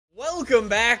Welcome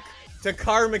back to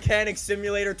Car Mechanic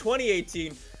Simulator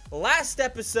 2018. Last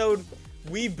episode,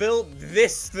 we built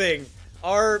this thing.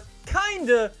 Our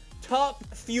kinda top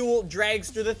fuel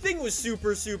dragster. The thing was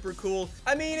super cool.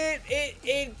 I mean,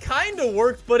 it kinda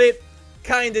worked, but it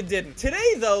kinda didn't.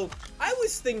 Today, though, I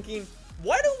was thinking,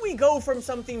 why don't we go from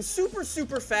something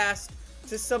super fast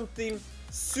to something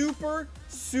super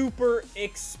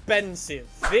expensive?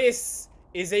 This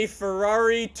is a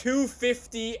Ferrari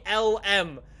 250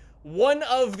 LM. One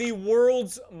of the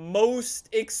world's most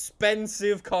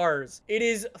expensive cars. It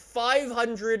is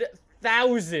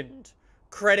 500,000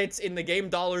 credits in the game,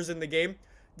 dollars in the game.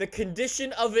 The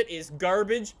condition of it is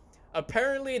garbage.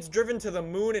 Apparently, it's driven to the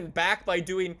moon and back by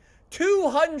doing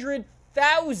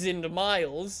 200,000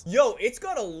 miles. Yo, it's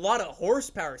got a lot of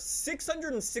horsepower.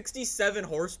 667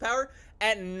 horsepower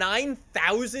at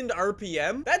 9,000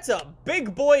 RPM. That's a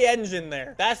big boy engine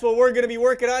there. That's what we're gonna be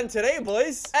working on today,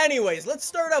 boys. Anyways, let's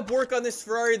start up work on this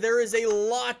Ferrari. There is a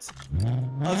lot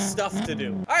of stuff to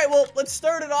do. All right, well, let's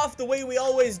start it off the way we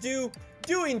always do,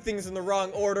 doing things in the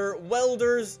wrong order.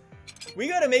 Welders, we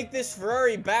gotta make this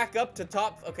Ferrari back up to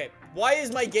top. Okay, why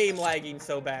is my game lagging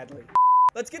so badly?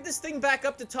 Let's get this thing back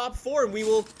up to top 4 and we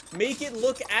will make it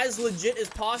look as legit as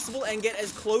possible and get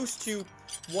as close to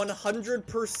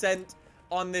 100%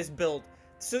 on this build.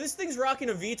 So this thing's rocking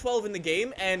a V12 in the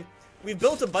game, and we've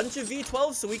built a bunch of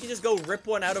V12s, so we can just go rip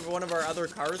one out of one of our other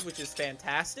cars, which is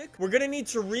fantastic. We're gonna need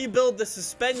to rebuild the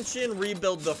suspension,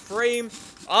 rebuild the frame.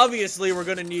 Obviously, we're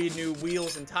gonna need new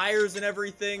wheels and tires and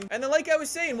everything. And then, like I was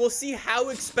saying, we'll see how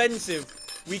expensive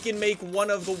we can make one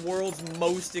of the world's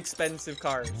most expensive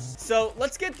cars. So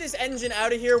let's get this engine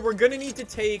out of here. We're gonna need to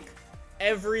take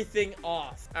everything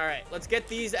off. All right, let's get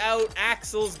these out.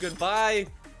 Axles, goodbye.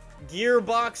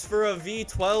 Gearbox for a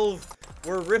V12.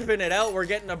 We're ripping it out. We're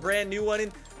getting a brand new one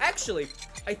in. Actually,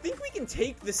 I think we can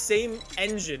take the same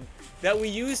engine that we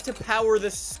used to power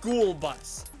the school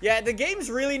bus. Yeah, the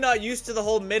game's really not used to the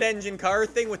whole mid-engine car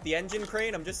thing with the engine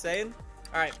crane, I'm just saying.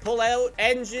 All right, pull out.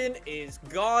 Engine is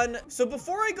gone. So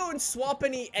before I go and swap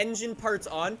any engine parts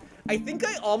on, I think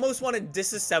I almost want to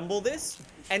disassemble this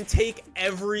and take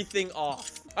everything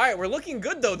off. All right, we're looking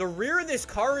good, though. The rear of this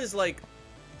car is, like,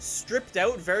 stripped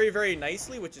out very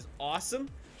nicely, which is awesome.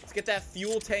 Let's get that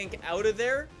fuel tank out of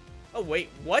there. Oh, wait,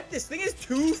 what? This thing has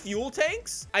 2 fuel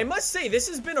tanks? I must say, this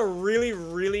has been a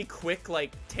really quick,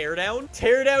 like, teardown.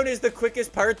 Teardown is the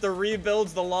quickest part. The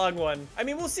rebuild's the long one. I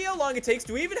mean, we'll see how long it takes.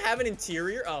 Do we even have an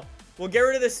interior? Oh, we'll get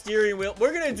rid of the steering wheel.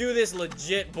 We're gonna do this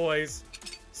legit, boys.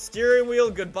 Steering wheel,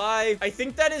 goodbye. I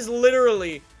think that is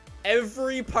literally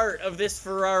every part of this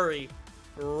Ferrari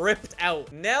ripped out.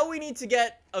 Now we need to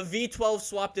get a V12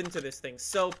 swapped into this thing.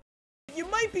 So you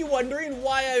might be wondering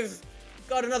why I've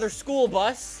got another school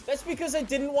bus. That's because I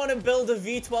didn't want to build a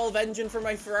V12 engine for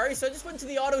my Ferrari, so I just went to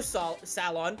the auto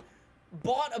salon,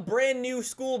 bought a brand new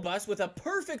school bus with a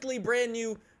perfectly brand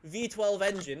new V12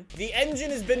 engine. The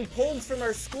engine has been pulled from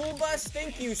our school bus.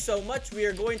 Thank you so much. We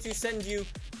are going to send you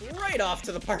right off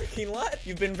to the parking lot.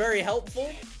 You've been very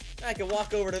helpful. I can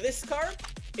walk over to this car,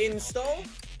 install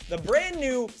the brand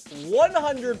new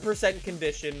 100%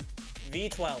 condition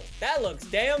V12. That looks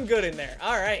damn good in there.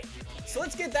 All right, so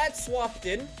let's get that swapped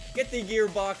in, get the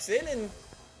gearbox in, and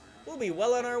we'll be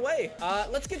well on our way.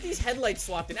 Let's get these headlights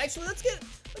swapped in. Actually, let's get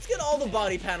all the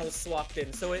body panels swapped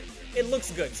in so it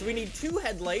looks good. So we need 2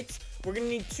 headlights. We're gonna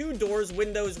need 2 doors,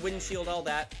 windows, windshield, all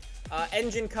that.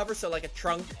 Engine cover, so like a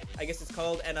trunk, I guess it's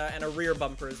called, and a rear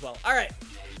bumper as well. All right.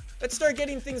 Let's start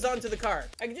getting things onto the car.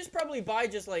 I could just probably buy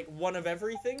just like one of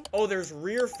everything. Oh, there's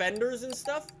rear fenders and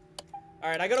stuff. All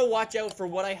right, I gotta watch out for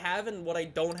what I have and what I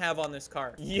don't have on this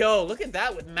car. Yo, look at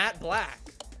that with matte black.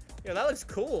 Yo, that looks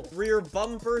cool. Rear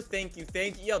bumper, thank you.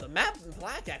 Yo, the matte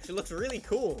black actually looks really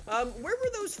cool. Where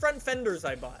were those front fenders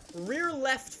I bought? Rear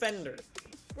left fender.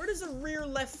 Where does a rear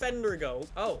left fender go?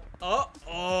 Oh.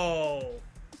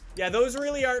 Yeah, those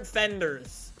really aren't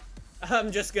fenders.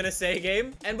 I'm just gonna say,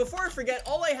 game. And before I forget,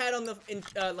 all I had on the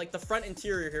like the front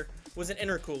interior here was an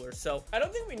intercooler, so I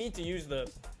don't think we need to use the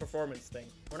performance thing.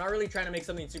 We're not really trying to make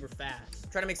something super fast.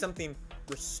 We're trying to make something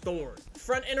restored.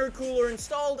 Front intercooler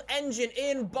installed, engine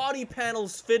in, body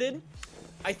panels fitted.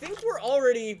 I think we're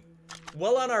already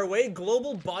well on our way.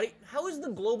 Global body, how is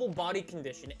the global body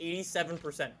condition?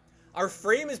 87%. Our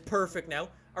frame is perfect now.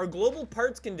 Our global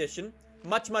parts condition,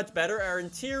 much better. Our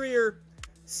interior,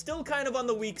 still kind of on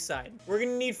the weak side. We're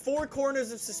gonna need 4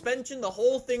 corners of suspension. The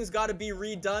whole thing's gotta be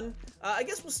redone. I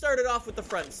guess we'll start it off with the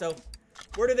front. So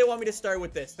where do they want me to start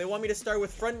with this? They want me to start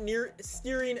with front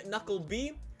steering knuckle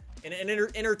B and an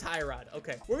inner tie rod.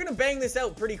 Okay, we're gonna bang this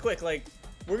out pretty quick. Like,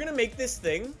 we're gonna make this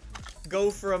thing go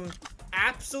from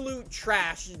absolute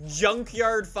trash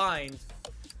junkyard find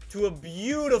to a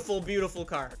beautiful, beautiful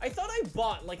car. I thought I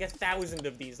bought like 1,000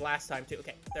 of these last time too.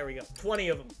 Okay, there we go. 20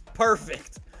 of them.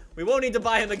 Perfect. We won't need to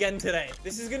buy them again today.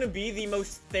 This is gonna be the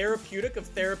most therapeutic of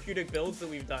therapeutic builds that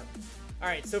we've done. All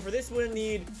right, so for this we'll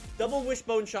need double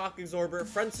wishbone shock absorber,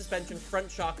 front suspension, front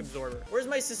shock absorber. Where's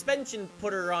my suspension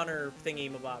putter on her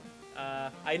thingy mabob?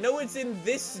 I know it's in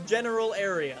this general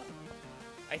area,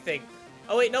 I think.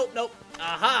 Oh wait, nope, nope.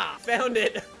 Aha, found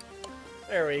it.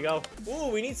 There we go. Ooh,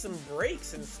 we need some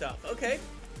brakes and stuff. Okay.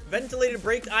 Ventilated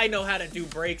brakes. I know how to do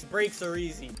brakes. Brakes are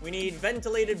easy. We need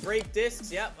ventilated brake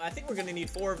discs. Yep, I think we're going to need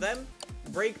 4 of them.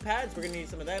 Brake pads. We're going to need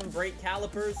some of them. Brake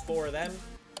calipers. 4 of them.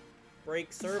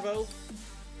 Brake servo.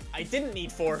 I didn't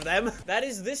need 4 of them. That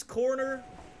is this corner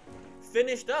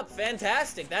finished up.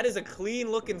 Fantastic. That is a clean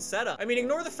looking setup. I mean,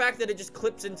 ignore the fact that it just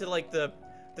clips into like the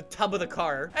tub of the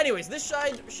car. Anyways, this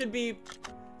side should be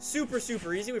super,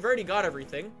 super easy. We've already got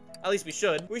everything. At least we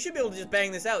should. We should be able to just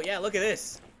bang this out. Yeah, look at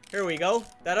this. Here we go.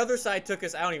 That other side took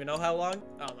us, I don't even know how long.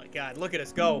 Oh my god, look at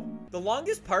us go. The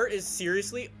longest part is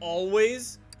seriously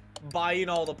always buying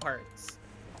all the parts.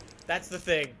 That's the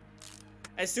thing.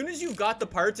 As soon as you've got the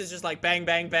parts, it's just like bang,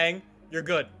 bang, bang. You're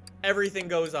good. Everything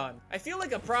goes on. I feel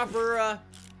like a proper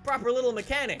little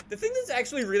mechanic. The thing that's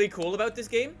actually really cool about this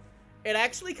game, it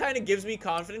actually kind of gives me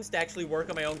confidence to actually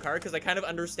work on my own car because I kind of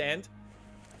understand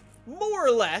more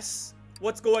or less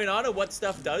what's going on and what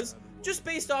stuff does just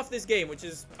based off this game, which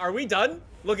is, are we done?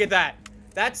 Look at that.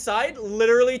 That side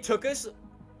literally took us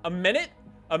a minute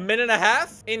and a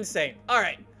half. Insane. All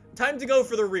right, time to go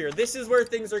for the rear. This is where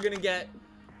things are going to get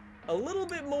a little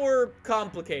bit more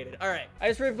complicated. All right, I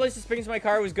just replaced the springs in my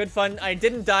car. It was good fun. I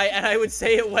didn't die, and I would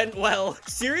say it went well.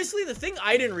 Seriously, the thing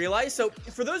I didn't realize, so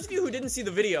for those of you who didn't see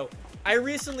the video, I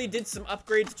recently did some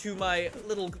upgrades to my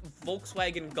little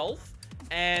Volkswagen Golf.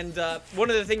 And one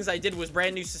of the things I did was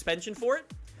brand new suspension for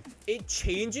it. It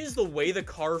changes the way the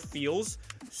car feels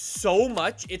so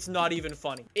much, it's not even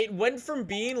funny. It went from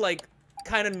being like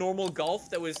kind of normal Golf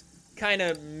that was kind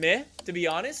of meh, to be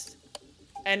honest.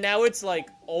 And now it's like,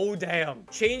 oh damn.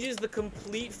 Changes the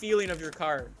complete feeling of your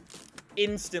car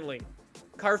instantly.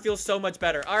 Car feels so much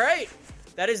better. All right,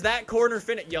 that is that corner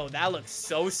finish. Yo, that looks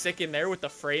so sick in there with the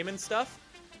frame and stuff.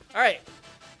 All right.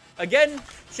 Again,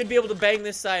 should be able to bang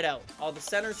this side out. All the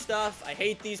center stuff. I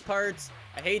hate these parts.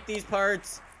 I hate these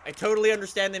parts. I totally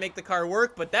understand they make the car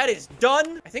work, but that is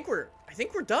done. I think we're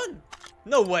done.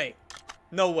 No way.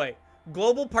 No way.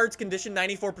 Global parts condition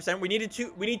 94%. We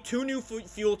need 2 new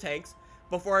fuel tanks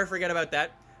before I forget about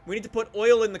that. We need to put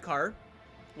oil in the car.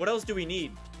 What else do we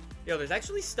need? Yo, there's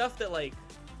actually stuff that like,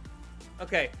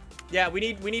 okay. Yeah, we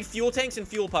need fuel tanks and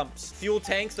fuel pumps. Fuel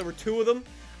tanks, there were 2 of them.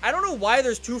 I don't know why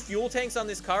there's 2 fuel tanks on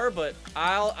this car, but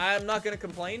I'm not going to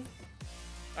complain.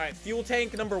 All right, fuel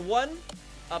tank number 1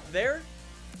 up there.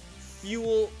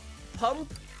 Fuel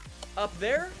pump up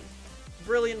there.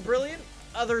 Brilliant, brilliant.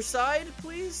 Other side,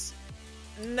 please.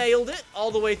 Nailed it all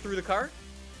the way through the car.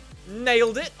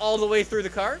 Nailed it all the way through the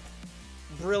car.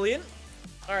 Brilliant.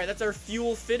 All right, that's our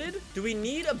fuel fitted. Do we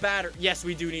need a battery? Yes,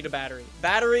 we do need a battery.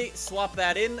 Battery, swap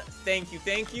that in. Thank you,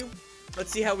 thank you. Let's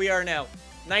see how we are now.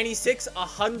 96,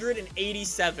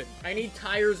 187. I need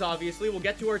tires, obviously. We'll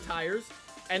get to our tires.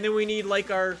 And then we need,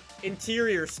 like, our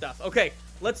interior stuff. Okay,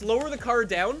 let's lower the car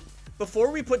down.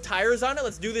 Before we put tires on it,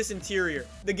 let's do this interior.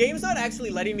 The game's not actually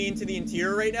letting me into the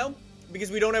interior right now because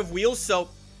we don't have wheels, so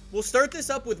we'll start this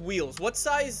up with wheels. What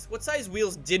size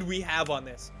wheels did we have on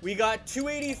this? We got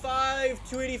 285,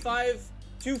 285,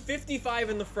 255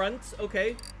 in the front.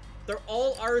 Okay. They're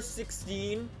all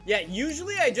R16. Yeah,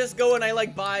 usually I just go and I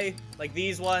like buy like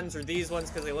these ones or these ones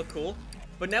because they look cool.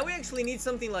 But now we actually need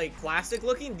something like classic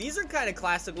looking. These are kind of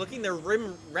classic looking. They're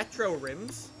retro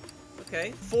rims.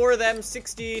 Okay. 4 of them,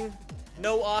 16.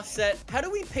 No offset. How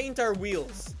do we paint our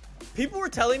wheels? People were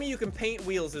telling me you can paint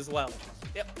wheels as well.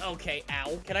 Yep. Okay,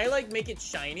 ow. Can I like make it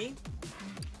shiny?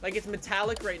 Like it's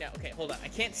metallic right now. Okay, hold on. I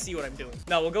can't see what I'm doing.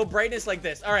 No, we'll go brightness like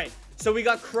this. All right. So we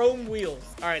got chrome wheels.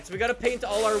 All right, so we got to paint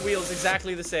all our wheels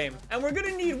exactly the same. And we're going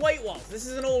to need white walls. This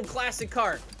is an old classic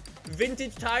car.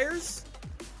 Vintage tires.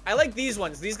 I like these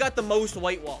ones. These got the most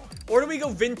white wall. Or do we go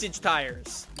vintage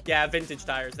tires? Yeah, vintage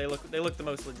tires. They look the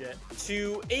most legit.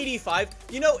 285.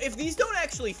 You know, if these don't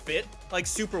actually fit like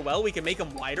super well, we can make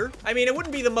them wider. I mean, it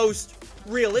wouldn't be the most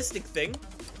realistic thing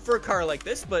for a car like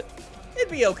this, but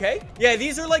it'd be okay. Yeah,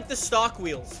 these are like the stock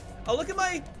wheels. Oh, look at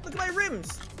my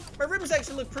rims. My rims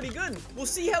actually look pretty good. We'll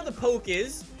see how the poke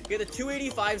is. Get the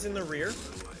 285s in the rear.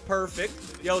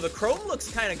 Perfect. Yo, the chrome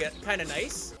looks kind of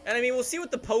nice. And I mean, we'll see what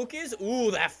the poke is.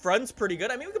 Ooh, that front's pretty good.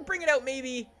 I mean, we could bring it out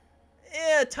maybe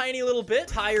A tiny little bit.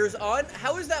 Tires on.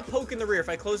 How is that poke in the rear? If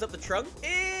I close up the trunk?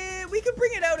 We could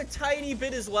bring it out a tiny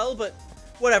bit as well, but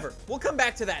whatever. We'll come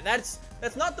back to that.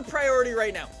 That's not the priority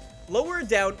right now. Lower it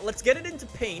down. Let's get it into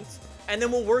paint, and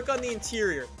then we'll work on the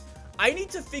interior. I need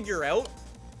to figure out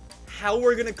how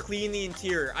we're gonna clean the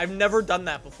interior. I've never done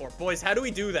that before. Boys, how do we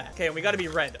do that? Okay, and we gotta be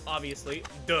red, obviously.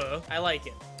 Duh. I like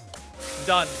it.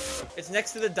 Done. It's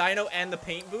next to the dyno and the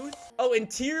paint booth. Oh,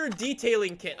 interior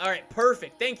detailing kit. All right,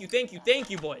 perfect. Thank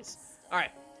you, boys. All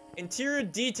right, interior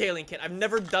detailing kit. I've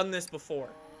never done this before.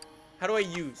 How do I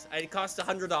use? It costs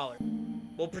 $100.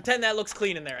 We'll pretend that looks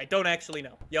clean in there. I don't actually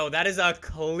know. Yo, that is a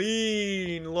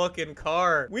clean looking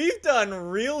car. We've done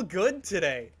real good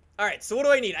today. All right, so what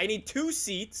do I need? I need 2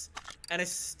 seats and a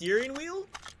steering wheel,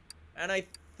 and I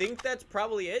think that's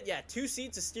probably it. Yeah, 2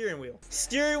 seats, a steering wheel.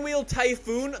 Steering wheel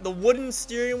Typhoon, the wooden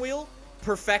steering wheel,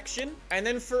 perfection. And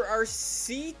then for our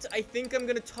seat, I think I'm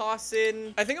gonna toss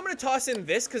in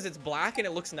this because it's black and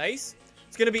it looks nice.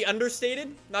 It's gonna be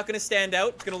understated, not gonna stand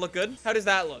out. It's gonna look good. How does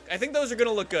that look? I think those are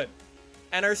gonna look good.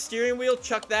 And our steering wheel,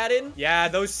 chuck that in. Yeah,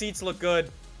 those seats look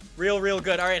good. Real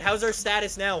good. All right, how's our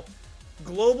status now?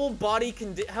 Global body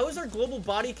how is our global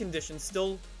body condition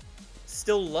still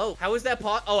low? How is that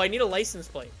oh, I need a license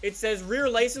plate. It says rear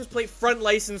license plate, front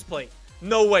license plate.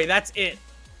 No way, that's it.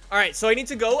 All right, so I need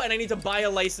to go and I need to buy a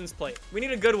license plate. We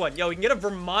need a good one. Yo, we can get a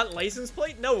Vermont license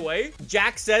plate? No way.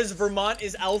 Jack says Vermont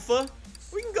is alpha.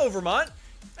 We can go Vermont.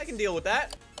 I can deal with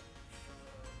that.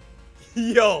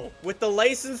 Yo, with the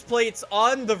license plates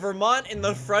on, the Vermont in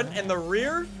the front and the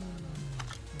rear,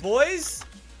 boys,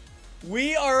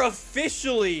 we are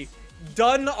officially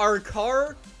done our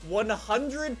car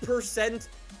 100%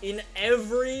 in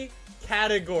every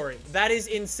category. That is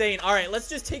insane. All right, let's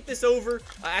just take this over.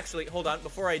 Actually, hold on.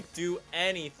 Before I do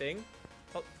anything.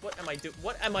 Oh, what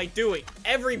am I doing?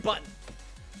 Every button.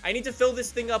 I need to fill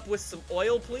this thing up with some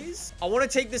oil, please. I want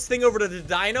to take this thing over to the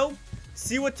dyno,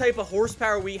 see what type of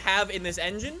horsepower we have in this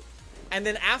engine. And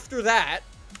then after that,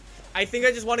 I think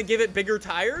I just want to give it bigger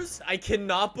tires. I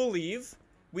cannot believe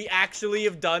we actually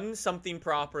have done something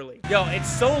properly. Yo,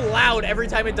 it's so loud every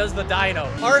time it does the dyno.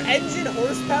 Our engine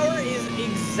horsepower is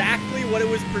exactly what it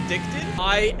was predicted.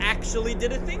 I actually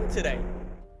did a thing today.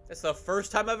 That's the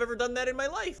first time I've ever done that in my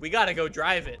life. We gotta go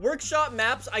drive it. Workshop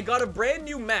maps, I got a brand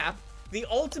new map, the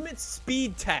ultimate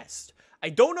speed test. I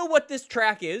don't know what this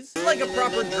track is. It's like a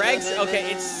proper drag. Okay,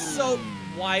 it's so...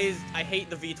 I hate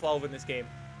the V12 in this game.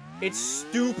 It's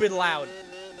stupid loud.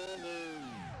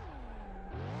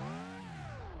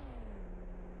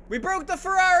 We broke the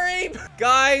Ferrari!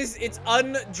 Guys, it's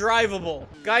undrivable.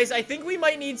 Guys, I think we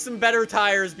might need some better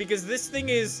tires because this thing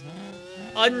is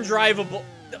undrivable.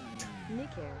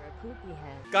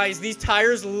 Guys, these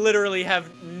tires literally have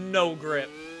no grip.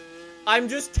 I'm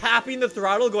just tapping the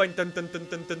throttle going dun dun dun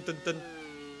dun dun dun dun.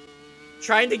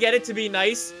 Trying to get it to be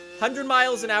nice. 100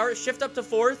 miles an hour, shift up to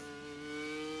 4th.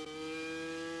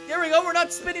 There we go, we're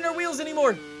not spinning our wheels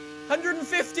anymore.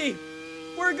 150.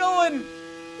 We're going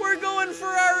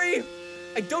Ferrari.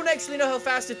 I don't actually know how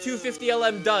fast a 250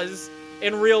 LM does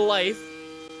in real life.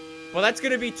 Well, that's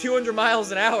gonna be 200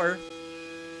 miles an hour.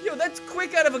 Yo, that's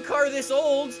quick out of a car this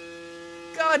old.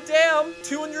 God damn.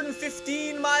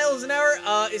 215 miles an hour.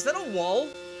 Is that a wall?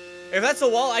 If that's a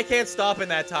wall, I can't stop in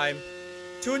that time.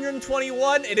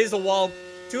 221, it is a wall.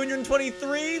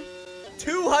 223,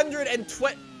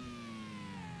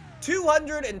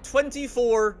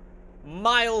 224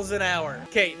 miles an hour.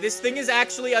 Okay, this thing is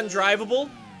actually undrivable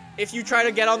if you try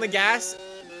to get on the gas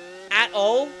at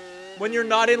all when you're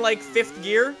not in like 5th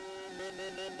gear.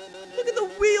 Look at the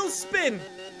wheels spin.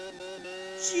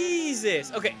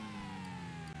 Jesus. Okay.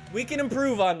 We can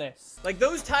improve on this. Like,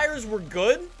 those tires were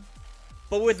good,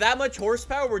 but with that much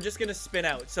horsepower, we're just gonna spin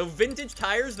out. So vintage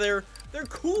tires, they're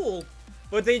cool,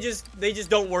 but they just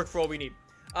don't work for what we need.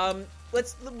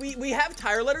 We have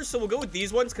tire letters, so we'll go with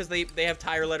these ones because they have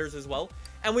tire letters as well.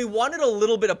 And we wanted a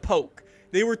little bit of poke.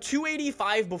 They were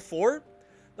 285 before.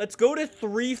 Let's go to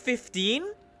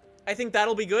 315. I think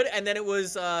that'll be good. And then it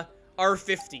was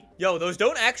R50. Yo, those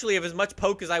don't actually have as much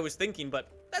poke as I was thinking, but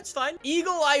that's fine.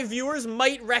 Eagle-eye viewers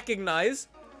might recognize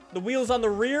the wheels on the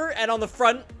rear and on the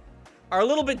front are a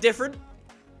little bit different.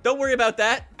 Don't worry about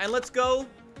that. And let's go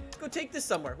take this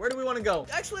somewhere. Where do we want to go?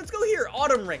 Actually, let's go here.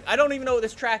 Autumn Ring. I don't even know what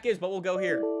this track is, but we'll go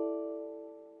here.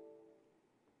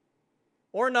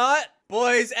 Or not.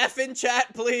 Boys, F in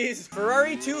chat, please.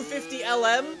 Ferrari 250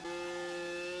 LM.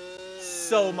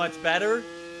 So much better.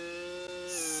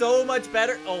 So much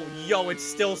better. Oh, yo, it's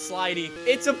still slidey.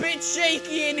 It's a bit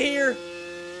shaky in here.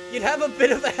 You'd have a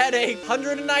bit of a headache.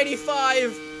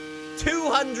 195.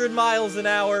 200 miles an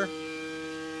hour.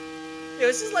 Yeah,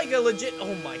 this is like a legit...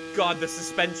 Oh my god, the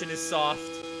suspension is soft.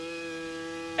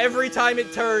 Every time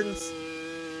it turns,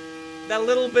 that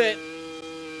little bit,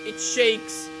 it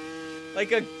shakes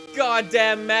like a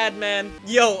goddamn madman.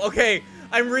 Yo, okay,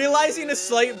 I'm realizing a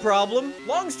slight problem.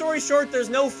 Long story short, there's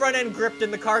no front end grip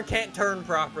and the car can't turn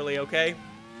properly, okay?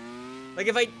 Like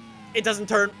if it doesn't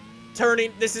turn.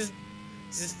 Turning, this is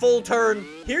full turn.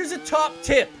 Here's a top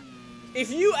tip.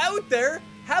 If you out there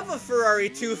have a Ferrari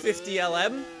 250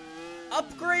 LM,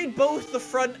 upgrade both the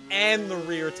front and the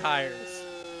rear tires.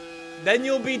 Then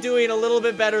you'll be doing a little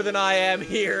bit better than I am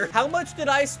here. How much did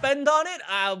I spend on it?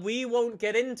 We won't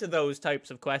get into those types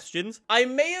of questions. I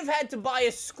may have had to buy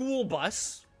a school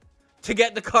bus to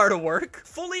get the car to work.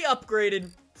 Fully upgraded,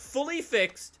 fully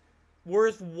fixed,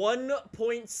 worth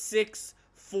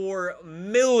 1.64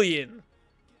 million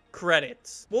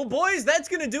credits. Well, boys, that's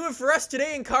gonna do it for us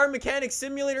today in Car Mechanic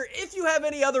Simulator. If you have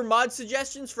any other mod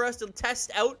suggestions for us to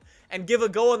test out and give a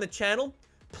go on the channel,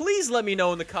 please let me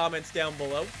know in the comments down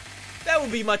below. That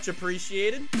would be much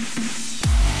appreciated.